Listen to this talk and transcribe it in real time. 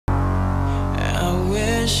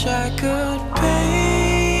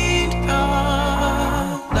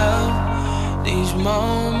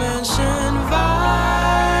moments and vibrant.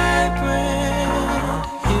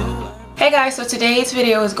 Hey guys, so today's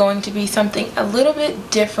video is going to be something a little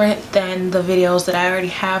bit different than the videos that I already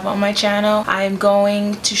have on my channel. I am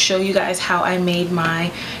going to show you guys how I made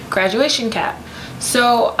my graduation cap.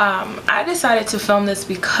 So I decided to film this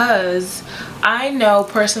because I know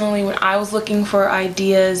personally when I was looking for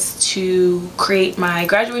ideas to create my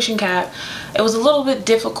graduation cap, it was a little bit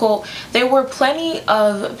difficult. There were plenty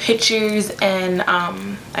of pictures and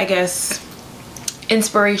I guess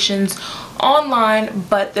inspirations online,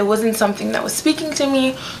 but there wasn't something that was speaking to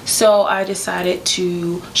me, so I decided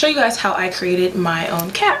to show you guys how I created my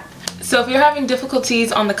own cap. So if you're having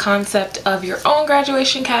difficulties on the concept of your own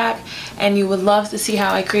graduation cap and you would love to see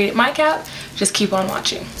how I created my cap, just keep on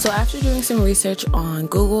watching. So after doing some research on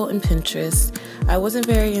Google and Pinterest, I wasn't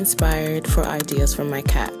very inspired for ideas for my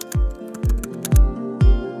cap.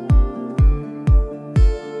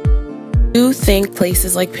 I do think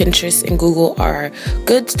places like Pinterest and Google are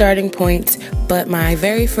good starting points, but my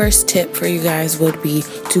very first tip for you guys would be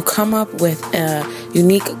to come up with a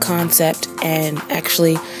unique concept and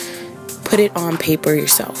actually put it on paper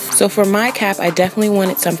yourself. So for my cap, I definitely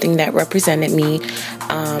wanted something that represented me.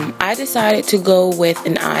 I decided to go with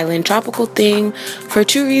an island tropical theme for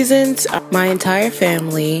two reasons. My entire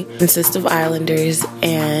family consists of islanders,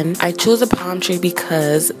 and I chose a palm tree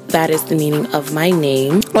because that is the meaning of my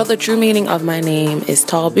name. Well, the true meaning of my name is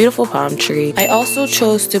tall, beautiful palm tree. I also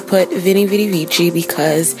chose to put Vini Vidi Vici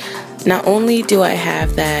because not only do I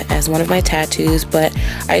have that as one of my tattoos, but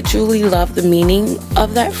I truly love the meaning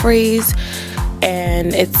of that phrase,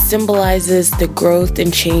 and it symbolizes the growth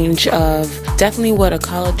and change of definitely what a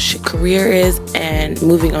college career is and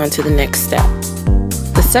moving on to the next step.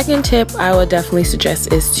 The second tip I would definitely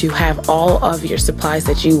suggest is to have all of your supplies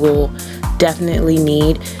that you will definitely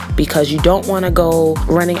need, because you don't want to go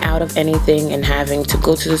running out of anything and having to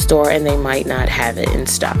go to the store and they might not have it in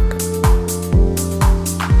stock.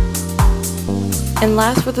 And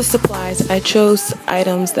last for the supplies, I chose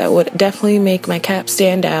items that would definitely make my cap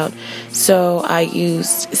stand out. So I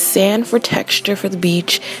used sand for texture for the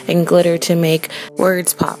beach and glitter to make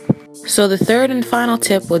words pop. So the third and final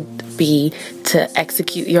tip would be to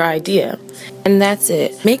execute your idea. And that's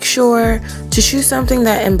it. Make sure to choose something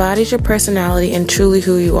that embodies your personality and truly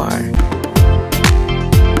who you are.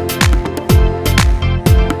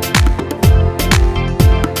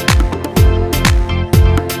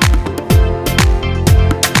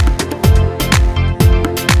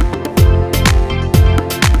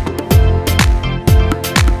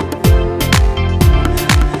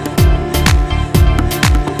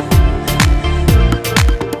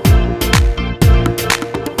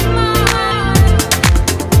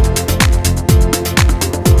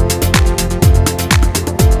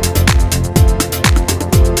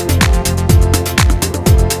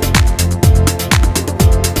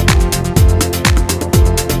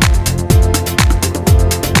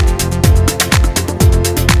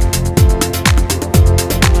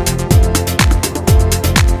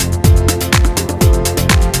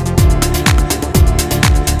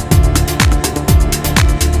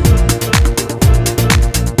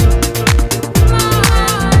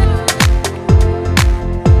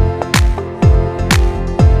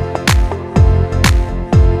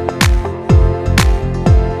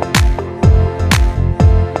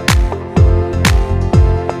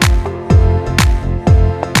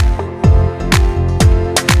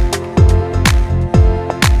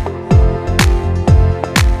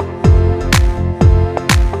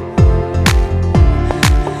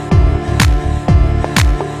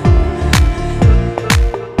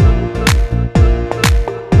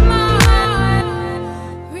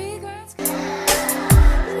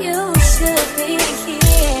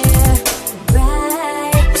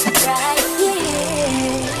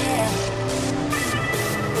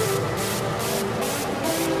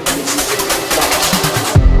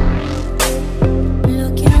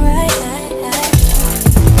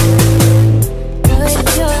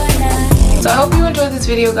 So I hope you enjoyed this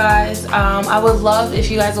video, guys. I would love if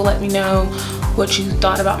you guys will let me know what you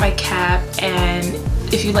thought about my cap and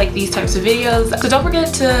if you like these types of videos. So don't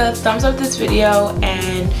forget to thumbs up this video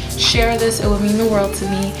and share this. It would mean the world to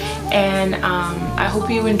me. And I hope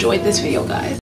you enjoyed this video, guys.